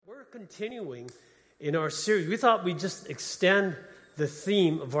continuing in our series. We thought we'd just extend the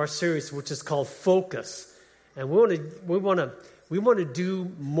theme of our series, which is called Focus. And we want to do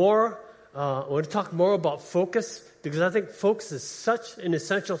more. We want to talk more about focus, because I think focus is such an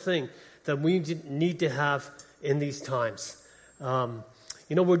essential thing that we need to have in these times.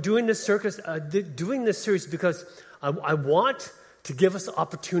 We're doing this series because I want to give us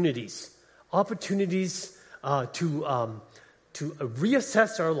opportunities to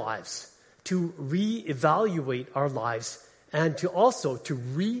reassess our lives, to reevaluate our lives, and to also to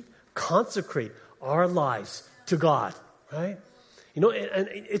reconsecrate our lives to God, right? And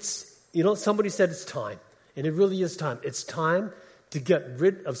it's, somebody said it's time, and it really is time. It's time to get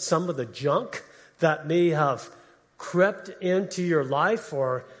rid of some of the junk that may have crept into your life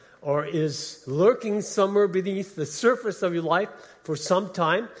or is lurking somewhere beneath the surface of your life for some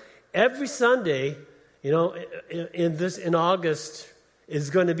time. Every Sunday, in August is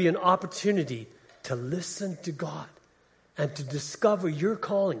going to be an opportunity to listen to God and to discover your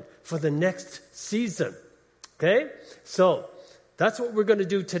calling for the next season. Okay? So that's what we're going to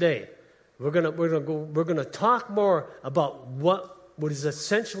do today. We're going to talk more about what is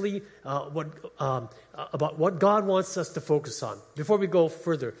essentially about what God wants us to focus on. Before we go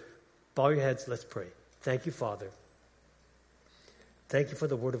further, bow your heads, let's pray. Thank you, Father. Thank you for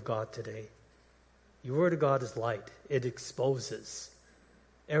the Word of God today. Your Word of God is light. It exposes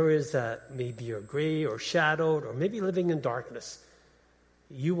areas that maybe are gray or shadowed or maybe living in darkness.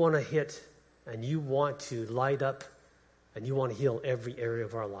 You want to hit and you want to light up and you want to heal every area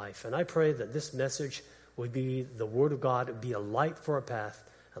of our life. And I pray that this message would be the Word of God. It would be a light for our path,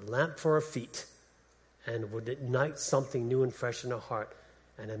 a lamp for our feet, and would ignite something new and fresh in our heart.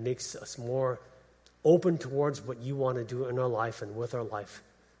 And it makes us more open towards what you want to do in our life and with our life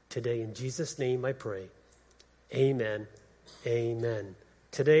today. In Jesus' name I pray. Amen. Amen.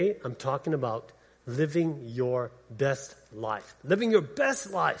 Today I'm talking about living your best life. Living your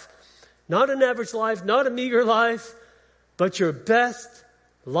best life. Not an average life, not a meager life, but your best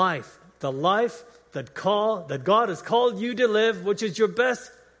life. The life that God has called you to live, which is your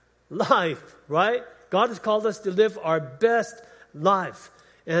best life, right? God has called us to live our best life.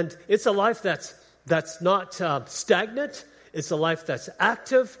 And it's a life that's not stagnant. It's a life that's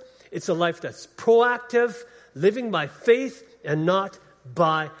active. It's a life that's proactive, living by faith and not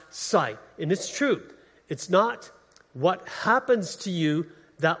by sight. And it's true. It's not what happens to you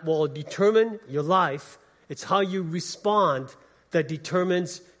that will determine your life. It's how you respond that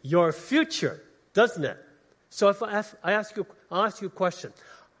determines your future, doesn't it? So if I'll ask you a question.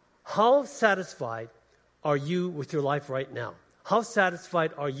 How satisfied are you with your life right now? How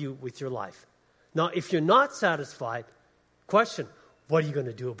satisfied are you with your life? Now, if you're not satisfied, question, what are you going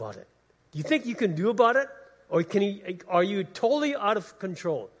to do about it? Do you think you can do about it? Or are you totally out of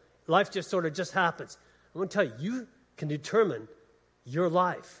control? Life just sort of just happens. I want to tell you, you can determine your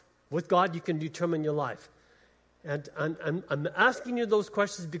life. With God, you can determine your life. And I'm asking you those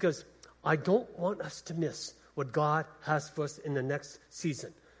questions because I don't want us to miss what God has for us in the next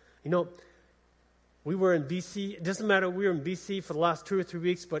season. We were in BC. It doesn't matter, we were in BC for the last 2 or 3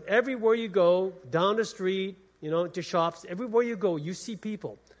 weeks, but everywhere you go, down the street, to shops, everywhere you go, you see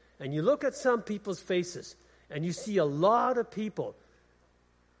people. And you look at some people's faces, and you see a lot of people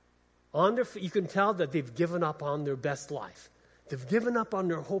you can tell that they've given up on their best life. They've given up on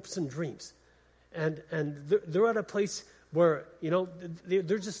their hopes and dreams. And they're at a place where,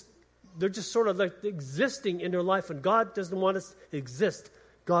 they're just sort of like existing in their life, and God doesn't want us to exist.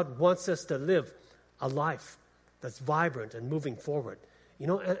 God wants us to live a life that's vibrant and moving forward.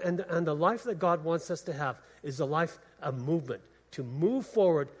 And the life that God wants us to have is a life of movement, to move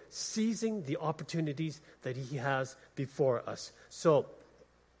forward, seizing the opportunities that He has before us. So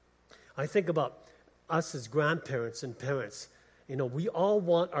I think about us as grandparents and parents. We all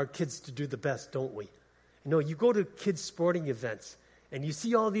want our kids to do the best, don't we? You go to kids' sporting events, and you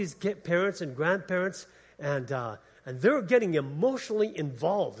see all these parents and grandparents, and they're getting emotionally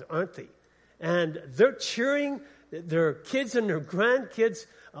involved, aren't they? And they're cheering their kids and their grandkids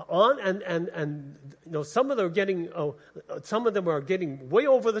on, and some of them are getting way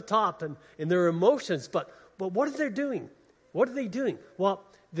over the top in their emotions. But what are they doing? What are they doing? Well,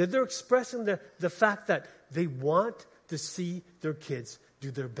 they're expressing the fact that they want to see their kids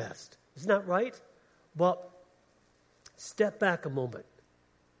do their best. Isn't that right? Well, step back a moment.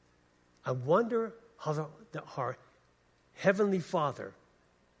 I wonder how our Heavenly Father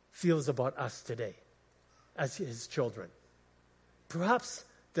feels about us today as His children. Perhaps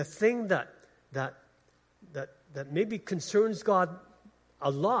the thing that maybe concerns God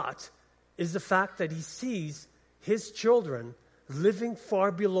a lot is the fact that He sees His children living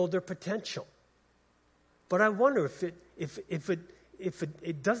far below their potential. But I wonder if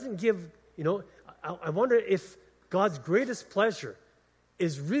it doesn't give, I wonder if God's greatest pleasure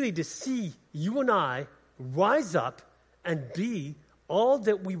is really to see you and I rise up and be all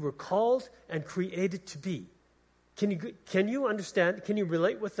that we were called and created to be. Can you understand? Can you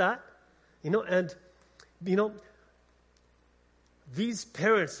relate with that? These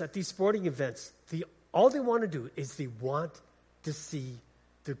parents at these sporting events, all they want to do is they want to see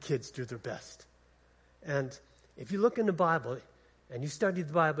their kids do their best. And if you look in the Bible and you study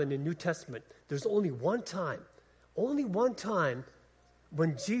the Bible in the New Testament, there's only one time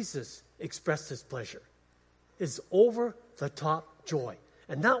when Jesus expressed his pleasure. It's over-the-top joy.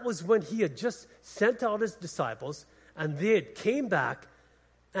 And that was when he had just sent out his disciples, and they had came back,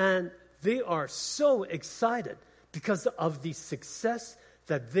 and they are so excited because of the success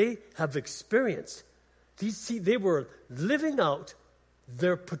that they have experienced. They were living out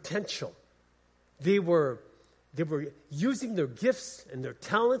their potential. They were using their gifts and their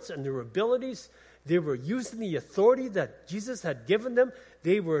talents and their abilities. They were using the authority that Jesus had given them.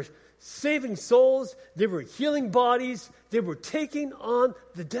 They were saving souls. They were healing bodies. They were taking on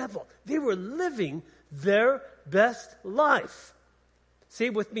the devil. They were living their best life. Say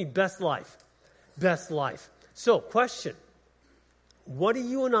it with me, best life. Best life. So, question. What are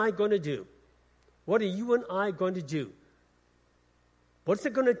you and I going to do? What are you and I going to do? What's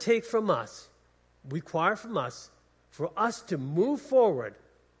it going to take from us, require from us, for us to move forward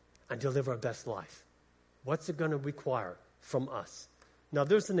and to live our best life? What's it going to require from us? Now,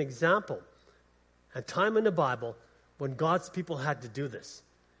 there's an example, a time in the Bible when God's people had to do this.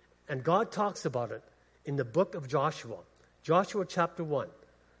 And God talks about it in the book of Joshua. Joshua chapter 1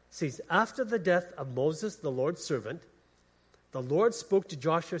 says, after the death of Moses, the Lord's servant, the Lord spoke to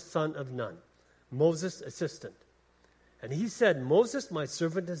Joshua, son of Nun, Moses' assistant. And he said, Moses, my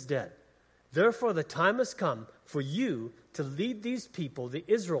servant, is dead. Therefore, the time has come for you to lead these people, the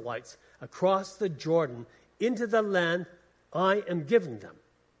Israelites, across the Jordan into the land I am giving them.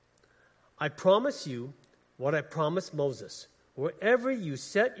 I promise you what I promised Moses. Wherever you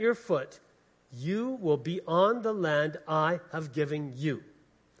set your foot, you will be on the land I have given you.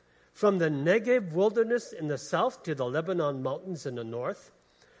 From the Negev wilderness in the south to the Lebanon mountains in the north,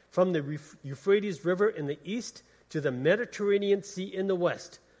 from the Euphrates River in the east to the Mediterranean Sea in the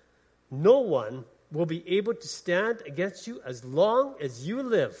west, no one will be able to stand against you as long as you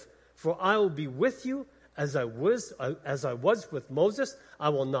live, for I will be with you as I was with Moses. I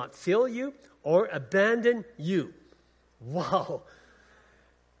will not fail you or abandon you. Wow.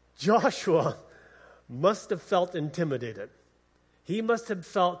 Joshua must have felt intimidated. He must have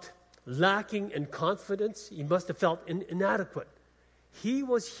felt lacking in confidence. He must have felt inadequate. He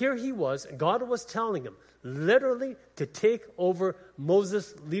was, and God was telling him, literally, to take over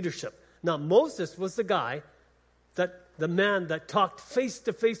Moses' leadership. Now, Moses was the man that talked face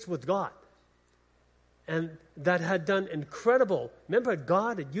to face with God. And that had done incredible. Remember,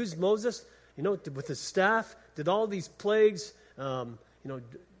 God had used Moses, with his staff, did all these plagues,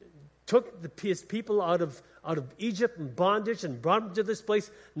 took his people out of Egypt and bondage and brought them to this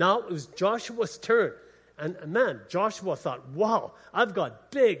place. Now it was Joshua's turn. And man, Joshua thought, wow, I've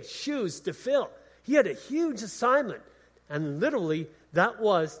got big shoes to fill. He had a huge assignment. And literally, that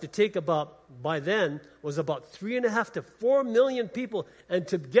was to take by then, was about 3.5 to 4 million people, and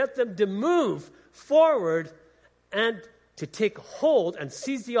to get them to move forward and to take hold and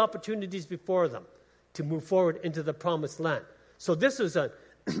seize the opportunities before them to move forward into the promised land. So this was an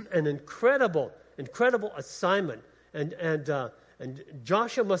incredible assignment. And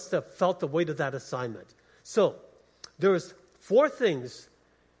Joshua must have felt the weight of that assignment. So there's 4 things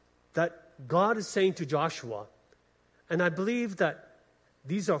that God is saying to Joshua. And I believe that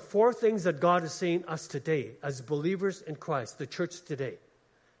these are 4 things that God is saying us today as believers in Christ, the church today.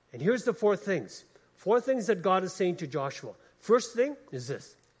 And here's the 4 things. 4 things that God is saying to Joshua. First thing is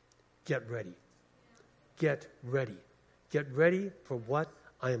this: get ready. Get ready. Get ready for what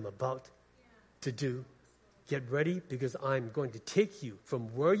I am about to do. Get ready, because I'm going to take you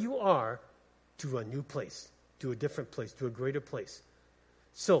from where you are to a new place, to a different place, to a greater place.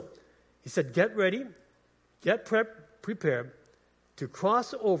 So, he said, get ready, get prepared to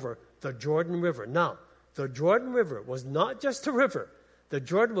cross over the Jordan River. Now, the Jordan River was not just a river. The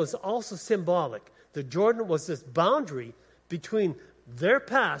Jordan was also symbolic. The Jordan was this boundary between their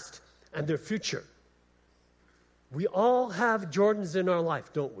past and their future. We all have Jordans in our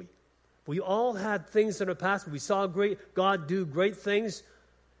life, don't we? We all had things in our past. We saw God do great things,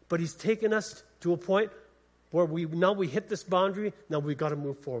 but he's taken us to a point where we hit this boundary. Now we've got to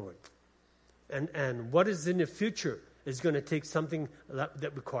move forward. And what is in the future is going to take something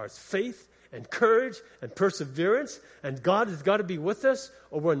that requires faith and courage and perseverance, and God has got to be with us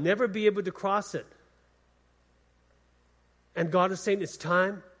or we'll never be able to cross it. And God is saying it's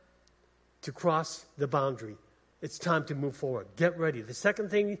time to cross the boundary. It's time to move forward. Get ready. The second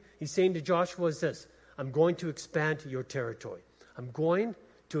thing he's saying to Joshua is this: I'm going to expand your territory. I'm going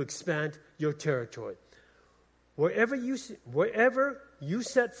to expand your territory. Wherever you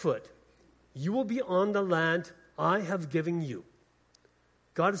set foot, you will be on the land I have given you.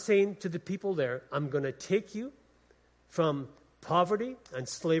 God is saying to the people there, I'm going to take you from poverty and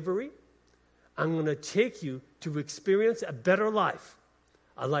slavery. I'm going to take you to experience a better life.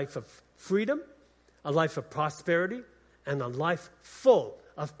 A life of freedom, a life of prosperity, and a life full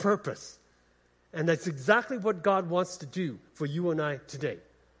of purpose. And that's exactly what God wants to do for you and I today.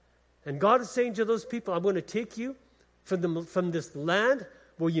 And God is saying to those people, I'm going to take you from this land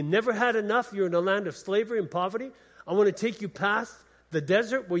where you never had enough. You're in a land of slavery and poverty. I want to take you past the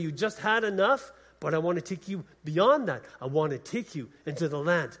desert where you just had enough, but I want to take you beyond that. I want to take you into the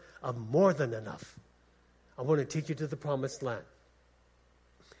land of more than enough. I want to take you to the promised land.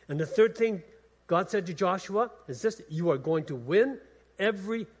 And the third thing God said to Joshua is this: you are going to win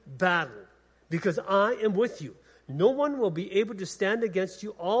every battle because I am with you. No one will be able to stand against you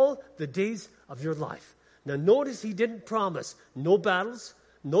all the days of your life. Now notice he didn't promise no battles,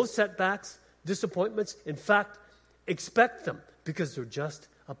 no setbacks, disappointments. In fact, expect them because they're just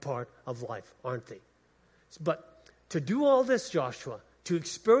a part of life, aren't they? But to do all this, Joshua, to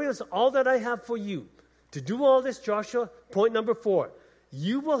experience all that I have for you, to do all this, Joshua, point number 4,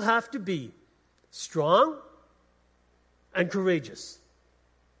 you will have to be strong and courageous.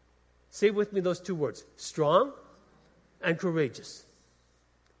 Say with me those two words: strong and courageous.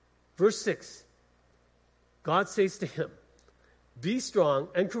 Verse 6, God says to him, be strong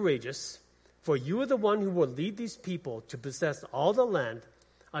and courageous, for you are the one who will lead these people to possess all the land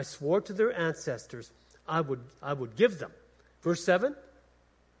I swore to their ancestors I would give them. Verse 7,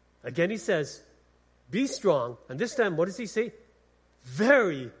 again he says, be strong. And this time, what does he say?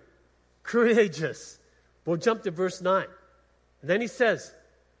 Very courageous. We'll jump to verse 9. And then he says,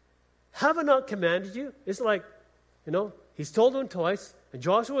 have I not commanded you? It's like, he's told them twice, and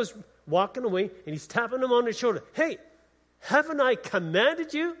Joshua's walking away, and he's tapping him on the shoulder. Hey, haven't I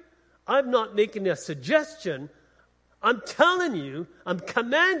commanded you? I'm not making a suggestion. I'm telling you, I'm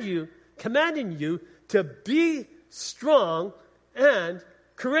commanding you to be strong and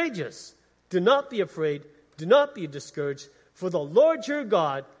courageous. Do not be afraid. Do not be discouraged. For the Lord your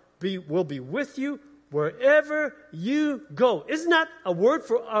God will be with you wherever you go. Isn't that a word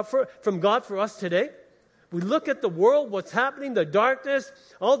from God for us today? We look at the world, what's happening, the darkness,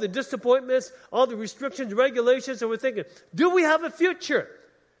 all the disappointments, all the restrictions, regulations, and we're thinking, do we have a future?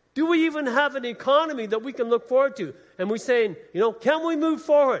 Do we even have an economy that we can look forward to? And we're saying, can we move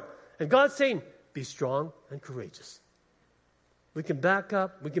forward? And God's saying, be strong and courageous. We can back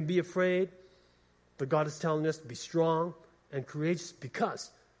up, we can be afraid, but God is telling us to be strong and courageous because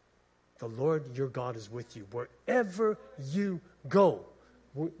the Lord your God is with you wherever you go.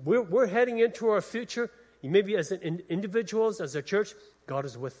 We're heading into our future. Maybe as individuals, as a church, God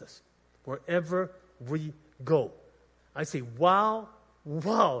is with us wherever we go. I say, wow.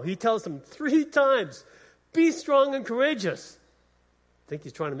 He tells them 3 times, be strong and courageous. I think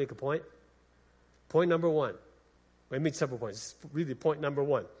he's trying to make a point. Point number 1. I made several points. It's really point number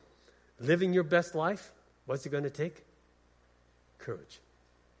 1. Living your best life, what's it going to take? Courage.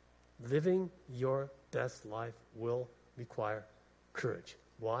 Living your best life will require courage.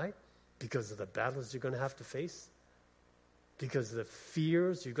 Why? Because of the battles you're going to have to face, because of the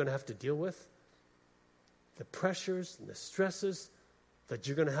fears you're going to have to deal with, the pressures and the stresses that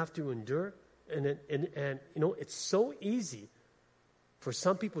you're going to have to endure. And it's so easy for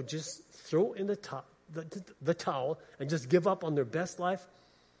some people just throw in the towel and just give up on their best life,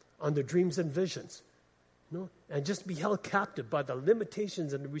 on their dreams and visions, and just be held captive by the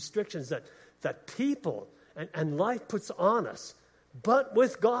limitations and the restrictions that people and life puts on us. But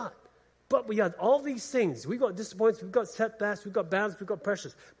with God, we got all these things. We got disappointments, we've got setbacks, we've got battles, we've got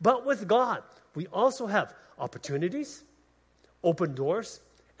pressures. But with God, we also have opportunities, open doors,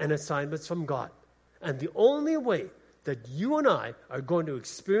 and assignments from God. And the only way that you and I are going to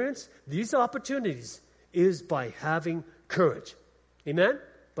experience these opportunities is by having courage. Amen?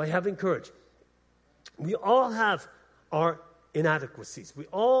 By having courage. We all have our inadequacies. We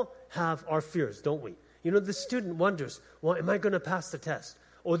all have our fears, don't we? The student wonders, well, am I going to pass the test?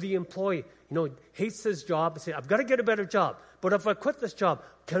 Or the employee, hates his job and says, I've got to get a better job. But if I quit this job,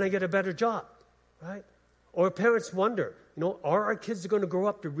 can I get a better job? Right? Or parents wonder, are our kids going to grow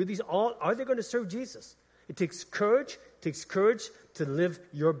up to really, are they going to serve Jesus? It takes courage. It takes courage to live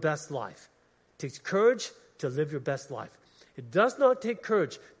your best life. It takes courage to live your best life. It does not take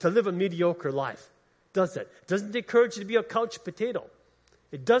courage to live a mediocre life, does it? It doesn't take courage to be a couch potato.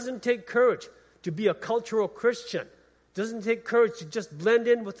 It doesn't take courage to be a cultural Christian. It doesn't take courage to just blend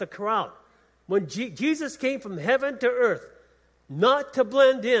in with the crowd. When Jesus came from heaven to earth, not to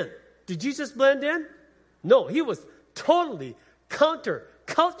blend in. Did Jesus blend in? No, he was totally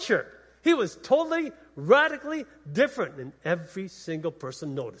counter-culture. He was totally, radically different than every single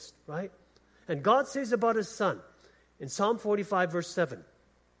person noticed, right? And God says about his son in Psalm 45, verse 7,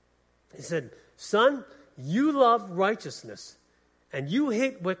 he said, "Son, you love righteousness and you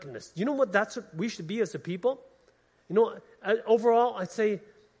hate wickedness." You know what that's what we should be as a people? You know, overall, I'd say,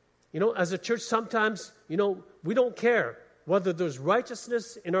 you know, as a church, sometimes, you know, we don't care whether there's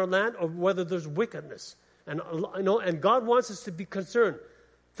righteousness in our land or whether there's wickedness. And, you know, and God wants us to be concerned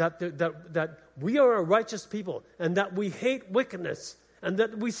that we are a righteous people and that we hate wickedness and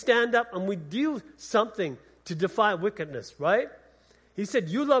that we stand up and we do something to defy wickedness, right? He said,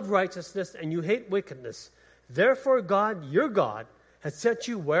 "You love righteousness and you hate wickedness. Therefore, God, your God, has set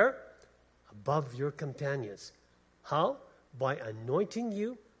you where? Above your companions." How? By anointing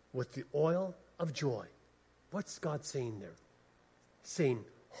you with the oil of joy. What's God saying there? He's saying,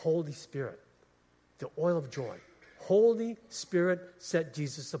 Holy Spirit, the oil of joy. Holy Spirit set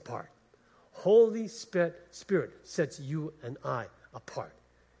Jesus apart. Holy Spirit sets you and I apart.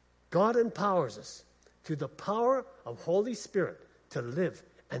 God empowers us through the power of Holy Spirit to live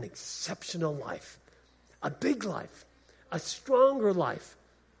an exceptional life, a big life, a stronger life,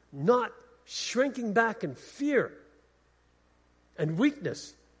 not shrinking back in fear and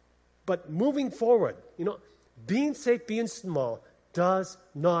weakness, but moving forward. You know, being safe, being small does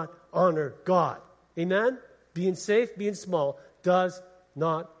not honor God. Amen? Being safe, being small does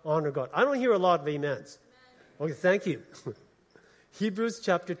not honor God. I don't hear a lot of amens. Okay, thank you. Hebrews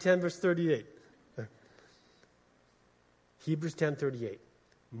chapter 10, verse 38. Hebrews 10:38.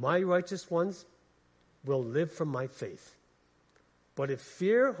 My righteous ones will live from my faith. But if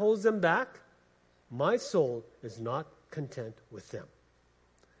fear holds them back, my soul is not content with them.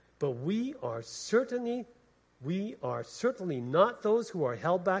 But we are certainly not those who are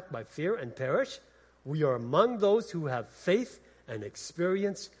held back by fear and perish. We are among those who have faith and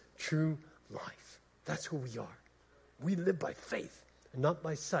experience true life. That's who we are. We live by faith and not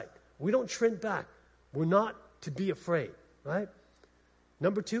by sight. We don't shrink back. We're not to be afraid, right?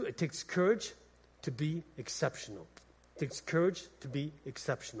 Number 2, it takes courage to be exceptional. It takes courage to be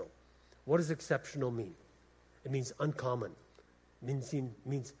exceptional. What does exceptional mean? It means uncommon. It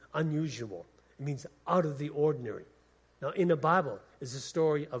means unusual. It means out of the ordinary. Now, in the Bible is the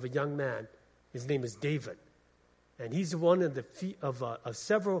story of a young man. His name is David. And he's one of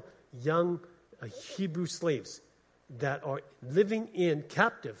several young Hebrew slaves that are living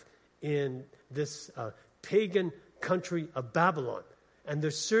captive in this pagan country of Babylon. And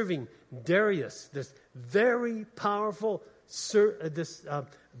they're serving Darius, this very powerful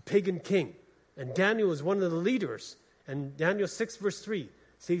pagan king. And Daniel is one of the leaders. And Daniel 6 verse 3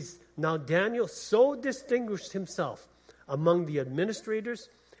 says, "Now Daniel so distinguished himself among the administrators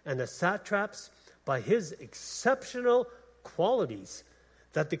and the satraps by his exceptional qualities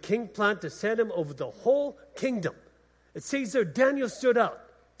that the king planned to set him over the whole kingdom." It says there, Daniel stood out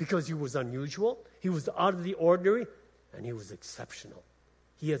because he was unusual, he was out of the ordinary, and he was exceptional.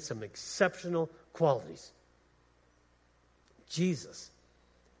 He had some exceptional qualities. Jesus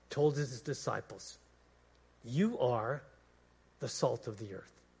told his disciples, "You are the salt of the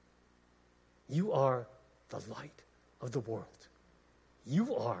earth. You are the light of the world.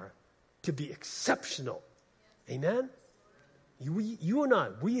 You are to be exceptional." Amen? You and I,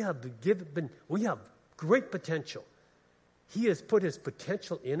 we have great potential. He has put his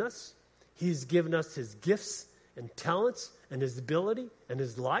potential in us. He's given us his gifts and talents and his ability and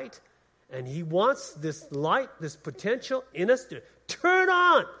his light. And he wants this light, this potential in us to turn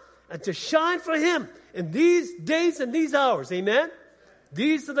on and to shine for him in these days and these hours. Amen?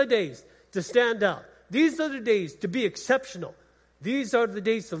 These are the days to stand out. These are the days to be exceptional. These are the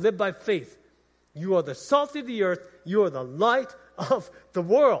days to live by faith. You are the salt of the earth. You are the light of the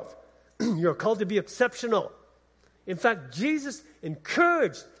world. You're called to be exceptional. In fact, Jesus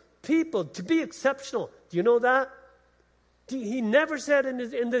encouraged people to be exceptional. Do you know that? He never said in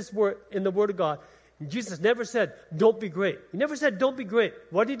the Word of God, Jesus never said, "Don't be great." He never said, "Don't be great."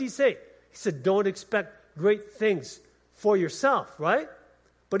 What did he say? He said, "Don't expect great things for yourself," right?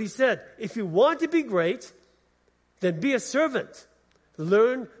 But he said, if you want to be great, then be a servant.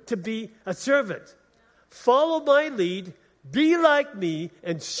 Learn to be a servant. Follow my lead, be like me,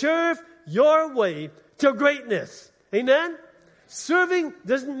 and serve your way to greatness. Amen? Serving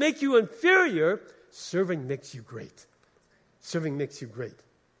doesn't make you inferior. Serving makes you great. Serving makes you great.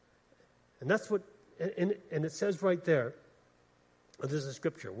 And that's what, and it says right there, there's a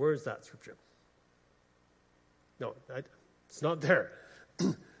scripture. Where is that scripture? No, it's not there.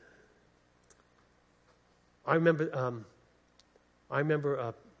 I remember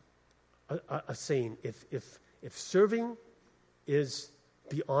a saying, if serving is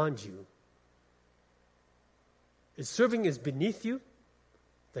beyond you, if serving is beneath you,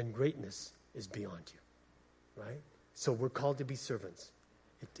 then greatness is beyond you, right? So we're called to be servants.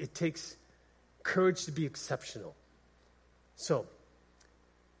 It takes courage to be exceptional. So,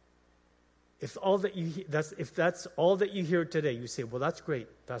 if that's all that you hear today, you say, well, that's great,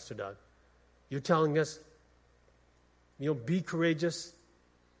 Pastor Doug. You're telling us, be courageous,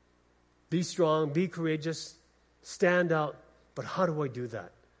 be strong, be courageous, stand out. But how do I do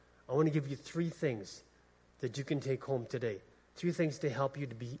that? I want to give you 3 things that you can take home today. 3 things to help you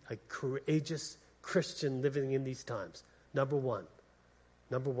to be a courageous Christian living in these times. Number one,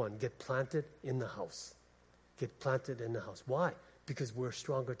 get planted in the house. Get planted in the house. Why? Because we're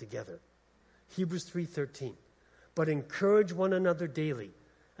stronger together. Hebrews 3:13. But encourage one another daily,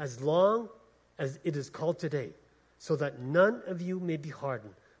 as long as it is called today, so that none of you may be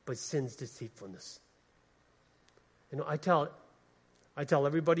hardened by sin's deceitfulness. I tell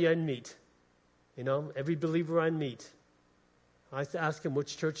everybody I meet, every believer I meet, I ask them,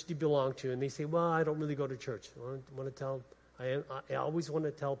 which church do you belong to? And they say, well, I don't really go to church. I always want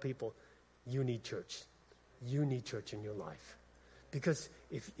to tell people, you need church. You need church in your life. Because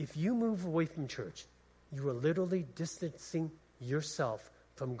if you move away from church, you are literally distancing yourself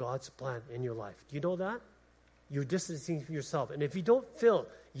from God's plan in your life. Do you know that? You're distancing yourself. And if you don't fill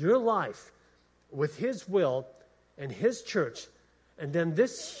your life with His will and His church, and then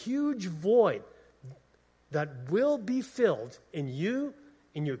this huge void that will be filled in you,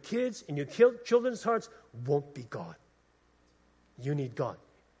 in your kids, in your children's hearts, won't be God. You need God.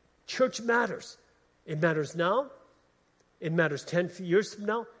 Church matters. It matters now. It matters 10 years from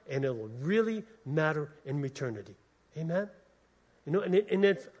now, and it will really matter in eternity. Amen?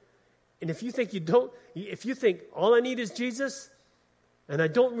 And if you think if you think all I need is Jesus, and I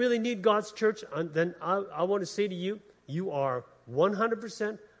don't really need God's church, then I want to say to you, you are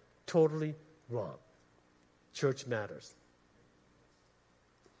 100% totally wrong. Church matters.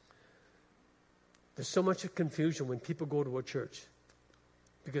 There's so much confusion when people go to a church,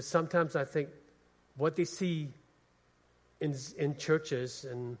 because sometimes I think what they see in churches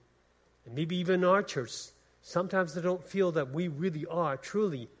and maybe even our church, sometimes they don't feel that we really are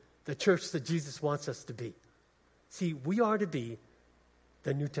truly the church that Jesus wants us to be. See, we are to be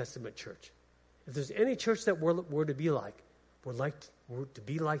the New Testament church. If there's any church that we're to be like, we're to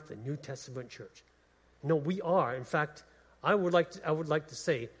be like the New Testament church. No, we are. In fact, I would like to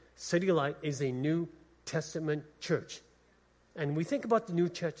say City Light is a New Testament church. And we think about the New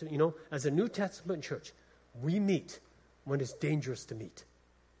Testament, as a New Testament church, we meet when it's dangerous to meet.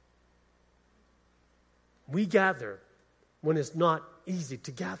 We gather when it's not easy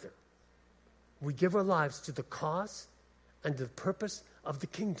to gather. We give our lives to the cause and the purpose of the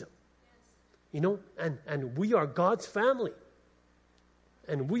kingdom. And we are God's family.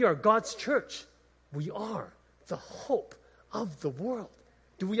 And we are God's church. We are the hope of the world.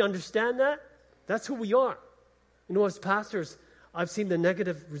 Do we understand that? That's who we are. As pastors, I've seen the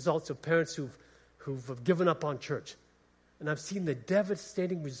negative results of parents who've given up on church. And I've seen the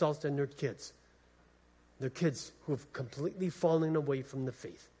devastating results in their kids. Their kids who have completely fallen away from the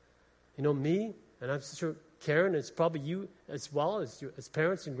faith. Me, and I'm sure Karen, it's probably you as well, as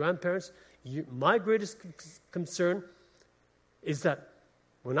parents and grandparents, my greatest concern is that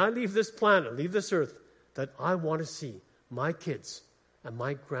when I leave this planet, leave this earth, that I want to see my kids and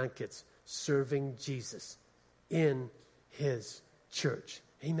my grandkids serving Jesus in His church.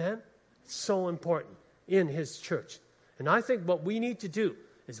 Amen? It's so important, in His church. And I think what we need to do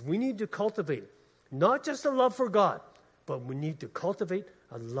is we need to cultivate not just a love for God, but we need to cultivate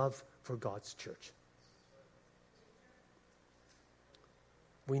a love for God's church.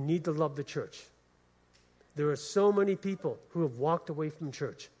 We need to love the church. There are so many people who have walked away from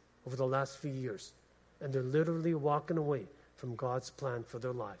church over the last few years, and they're literally walking away from God's plan for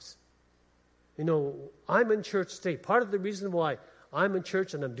their lives. I'm in church today. Part of the reason why I'm in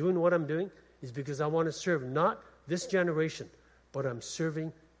church and I'm doing what I'm doing is because I want to serve not this generation, but I'm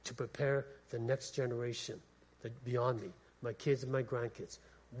serving to prepare the next generation beyond me, my kids and my grandkids.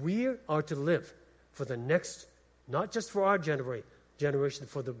 We are to live for the next, not just for our generation,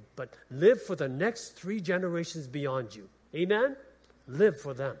 but live for the next 3 generations beyond you. Amen? Live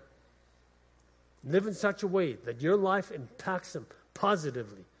for them. Live in such a way that your life impacts them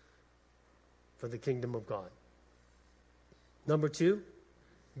positively for the kingdom of God. Number 2,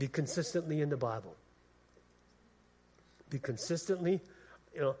 be consistently in the Bible. Be consistently,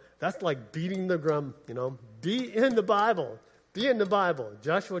 that's like beating the drum, Be in the Bible. Be in the Bible.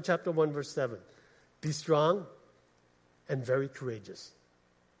 Joshua chapter 1, verse 7. Be strong and very courageous.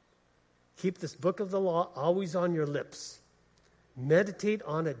 Keep this book of the law always on your lips. Meditate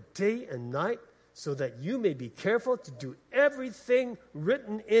on it day and night so that you may be careful to do everything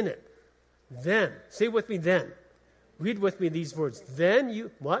written in it. Then, say with me then. Read with me these words. Then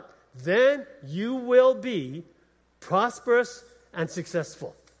you will be prosperous and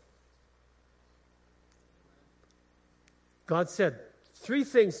successful. God said 3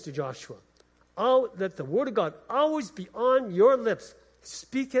 things to Joshua. Let the word of God always be on your lips.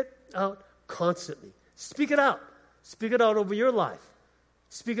 Speak it out constantly. Speak it out. Speak it out over your life.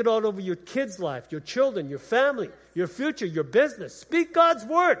 Speak it out over your kids' life, your children, your family, your future, your business. Speak God's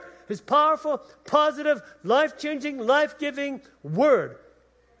word, His powerful, positive, life-changing, life-giving word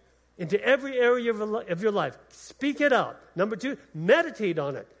into every area of your life. Speak it out. Number 2, meditate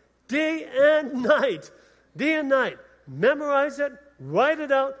on it day and night. Day and night. Memorize it. Write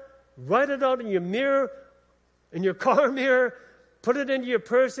it out. Write it out in your mirror, in your car mirror. Put it into your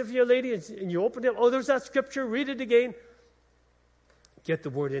purse if you're a lady and you open it. Oh, there's that scripture. Read it again. Get the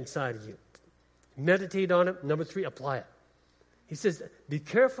word inside of you. Meditate on it. Number 3, apply it. He says, be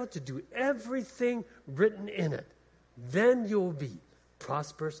careful to do everything written in it. Then you'll be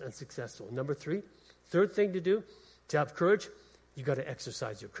prosperous and successful. Number 3, third thing to do, to have courage, you got to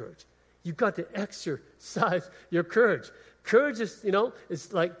exercise your courage. You've got to exercise your courage. Courage is,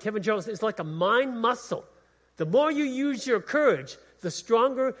 it's like Kevin Jones, it's like a mind muscle. The more you use your courage, the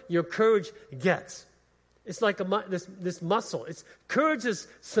stronger your courage gets. It's like this muscle. Courage is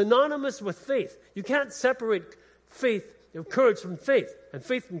synonymous with faith. You can't separate courage from faith, and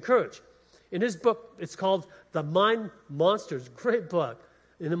faith from courage. In his book, it's called The Mind Monsters. Great book.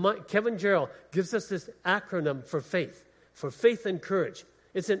 Kevin Jarrell gives us this acronym for faith and courage.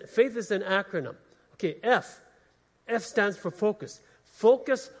 Faith is an acronym. Okay, F. F stands for focus.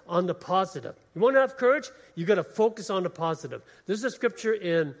 Focus on the positive. You want to have courage? You got to focus on the positive. There's a scripture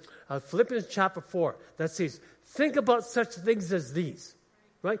in Philippians chapter 4 that says, think about such things as these.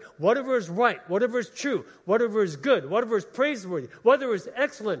 Right? Whatever is right, whatever is true, whatever is good, whatever is praiseworthy, whatever is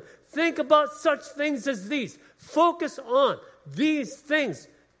excellent. Think about such things as these. Focus on these things.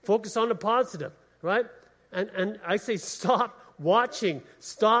 Focus on the positive. Right? And I say stop watching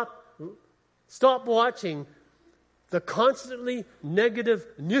the constantly negative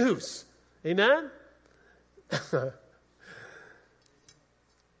news. Amen?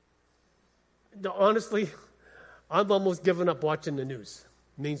 Honestly, I've almost given up watching the news,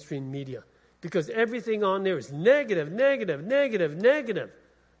 mainstream media, because everything on there is negative.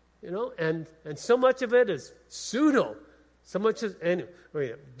 And so much of it is pseudo. So much is,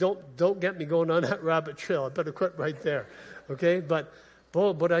 anyway, don't get me going on that rabbit trail. I better quit right there. Okay? But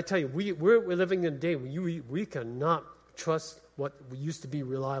I tell you, we're living in a day where we cannot trust what used to be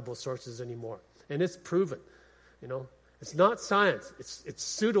reliable sources anymore. And it's proven. It's not science. It's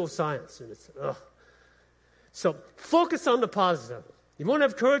pseudoscience. And So focus on the positive. You want to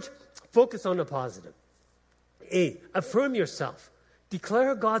have courage? Focus on the positive. A, affirm yourself.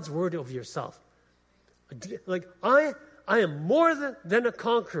 Declare God's word over yourself. Like, I am more than a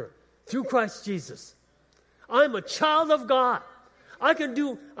conqueror through Christ Jesus. I'm a child of God. I can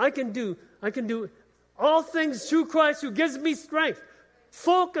do all things through Christ who gives me strength.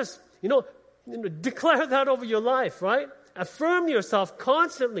 Focus, declare that over your life, right? Affirm yourself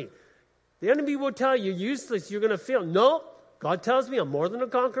constantly. The enemy will tell you, useless, you're going to fail. No, God tells me I'm more than a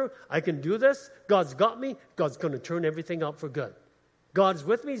conqueror. I can do this. God's got me. God's going to turn everything out for good. God's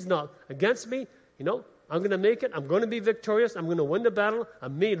with me. He's not against me. I'm going to make it. I'm going to be victorious. I'm going to win the battle. I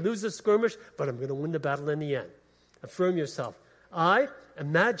may lose the skirmish, but I'm going to win the battle in the end. Affirm yourself.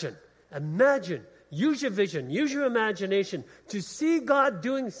 Imagine. Use your vision. Use your imagination to see God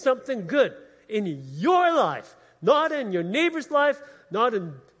doing something good in your life. Not in your neighbor's life, not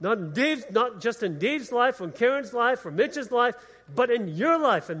just in Dave's life, or Karen's life, or Mitch's life, but in your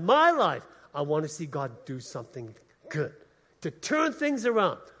life, in my life. I want to see God do something good, to turn things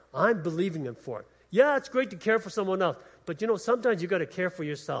around. I'm believing Him for it. Yeah, it's great to care for someone else, but sometimes you got to care for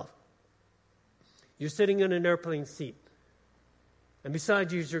yourself. You're sitting in an airplane seat, and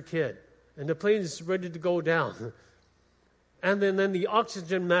beside you is your kid, and the plane is ready to go down, and then the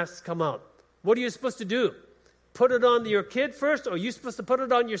oxygen masks come out. What are you supposed to do? Put it on your kid first, or are you supposed to put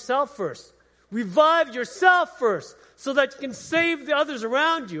it on yourself first? Revive yourself first so that you can save the others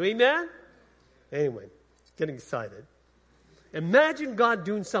around you. Amen? Anyway, getting excited. Imagine God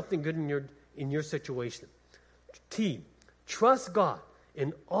doing something good in your situation. T, trust God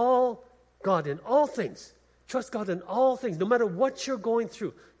in all things. Trust God in all things. No matter what you're going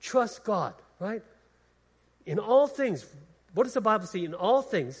through, trust God, right? In all things. What does the Bible say? In all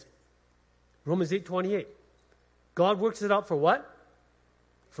things, Romans 8:28. God works it out for what?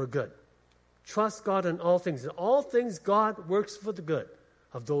 For good. Trust God in all things. In all things, God works for the good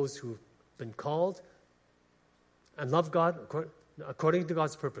of those who've been called and love God according to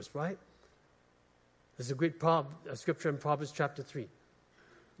God's purpose, right? There's a great scripture in Proverbs chapter 3.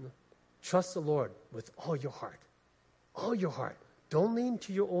 Trust the Lord with all your heart. All your heart. Don't lean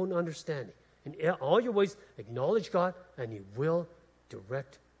to your own understanding. In all your ways, acknowledge God, and He will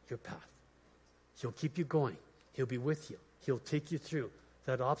direct your path. He'll keep you going. He'll be with you. He'll take you through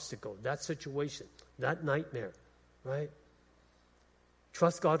that obstacle, that situation, that nightmare, right?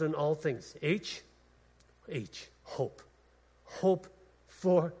 Trust God in all things. H, hope. Hope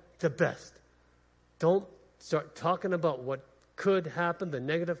for the best. Don't start talking about what could happen, the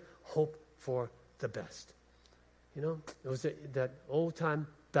negative. Hope for the best. You know, it was that old-time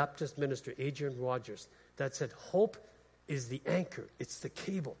Baptist minister, Adrian Rogers, that said, hope is the anchor. It's the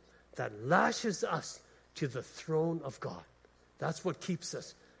cable that lashes us to the throne of God. That's what keeps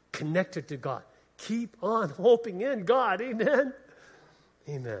us connected to God. Keep on hoping in God. Amen?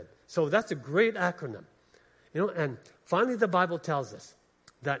 Amen. So that's a great acronym. You know, and finally the Bible tells us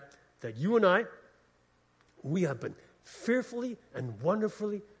that you and I, we have been fearfully and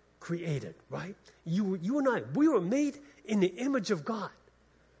wonderfully created, right? You and I, we were made in the image of God.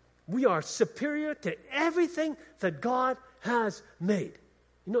 We are superior to everything that God has made.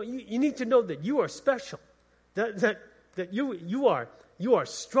 You know, you need to know that you are special. That you are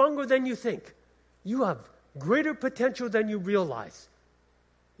stronger than you think. You have greater potential than you realize.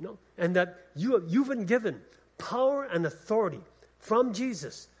 You know, and that you've been given power and authority from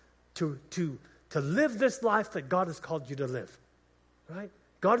Jesus to live this life that God has called you to live. Right?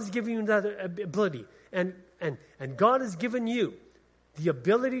 God has given you that ability. And God has given you the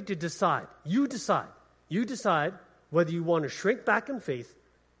ability to decide. You decide whether you want to shrink back in faith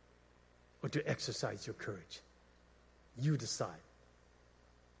or to exercise your courage. You decide.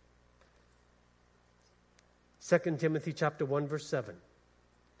 2 Timothy chapter 1 verse 7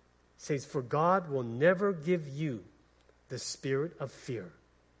 says, "For God will never give you the spirit of fear,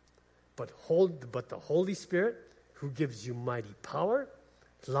 but the Holy Spirit who gives you mighty power,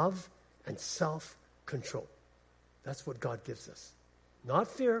 love, and self-control." That's what God gives us. Not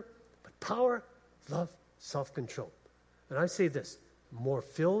fear, but power, love, self-control. And I say this, the more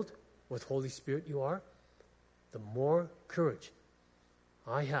filled with Holy Spirit you are, the more courage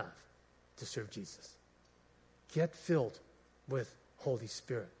I have to serve Jesus. Get filled with Holy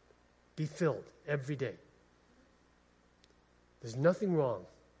Spirit. Be filled every day. There's nothing wrong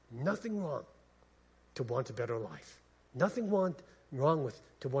to want a better life. Nothing wrong with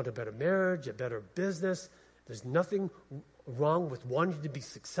to want a better marriage, a better business. There's nothing wrong with wanting to be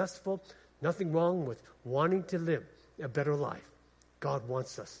successful. Nothing wrong with wanting to live a better life. God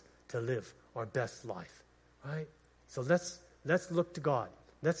wants us to live our best life, right? So let's look to God.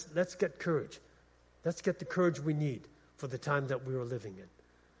 Let's get courage. Let's get the courage we need for the time that we are living in.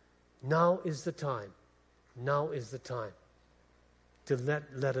 Now is the time. Now is the time to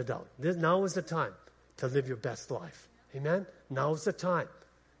let it out. Now is the time to live your best life. Amen? Now is the time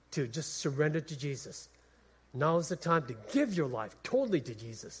to just surrender to Jesus. Now is the time to give your life totally to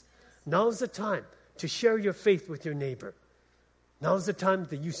Jesus. Now is the time to share your faith with your neighbor. Now is the time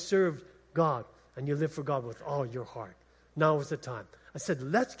that you serve God and you live for God with all your heart. Now is the time. I said,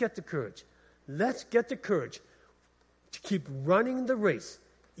 let's get the courage. Let's get the courage to keep running the race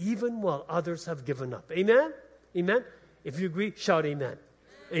even while others have given up. Amen? Amen? If you agree, shout amen.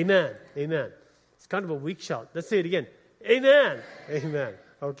 Amen. Amen. It's kind of a weak shout. Let's say it again. Amen. Amen.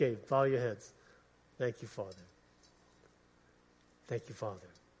 Okay, bow your heads. Thank you, Father. Thank you, Father.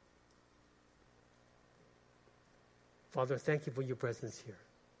 Father, thank you for your presence here.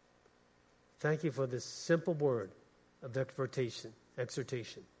 Thank you for this simple word of exhortation.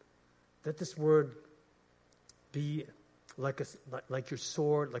 Let this word be like your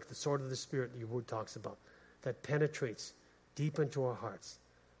sword, like the sword of the Spirit your word talks about, that penetrates deep into our hearts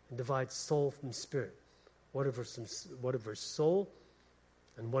and divides soul from spirit. Whatever soul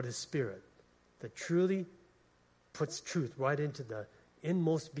and what is spirit, that truly puts truth right into the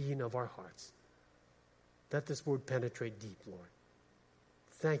inmost being of our hearts. Let this word penetrate deep, Lord.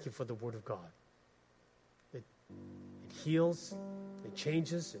 Thank you for the word of God. It heals, it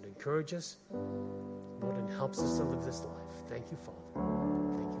changes, it encourages, Lord, and helps us to live this life. Thank you, Father.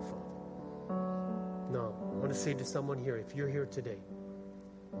 Thank you, Father. No, I want to say to someone here, if you're here today,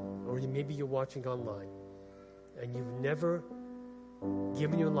 or maybe you're watching online, and you've never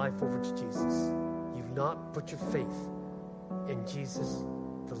given your life over to Jesus, you've not put your faith in Jesus,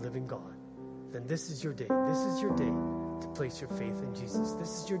 the living God, then this is your day. This is your day to place your faith in Jesus.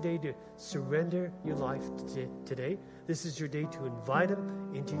 This is your day to surrender your life today. This is your day to invite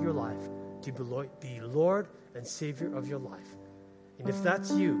Him into your life, to be Lord and Savior of your life. And if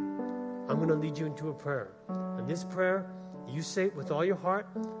that's you, I'm going to lead you into a prayer. And this prayer, you say it with all your heart,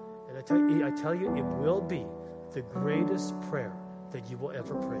 and I tell you, it will be the greatest prayer that you will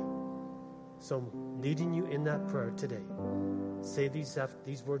ever pray. So I'm leading you in that prayer today. Say these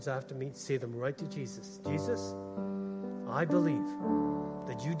words after me. Say them right to Jesus. Jesus, I believe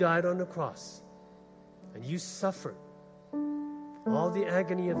that you died on the cross and you suffered all the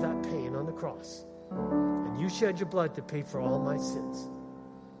agony of that pain on the cross, and you shed your blood to pay for all my sins.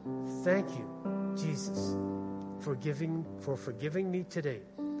 Thank you, Jesus, for forgiving me today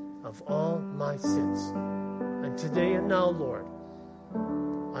of all my sins. And today and now, Lord,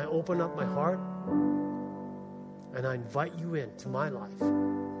 I open up my heart and I invite you into my life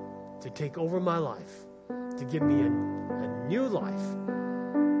to take over my life, to give me a new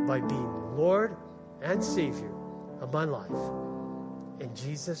life by being Lord and Savior of my life. In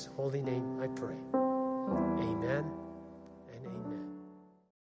Jesus' holy name I pray. Amen.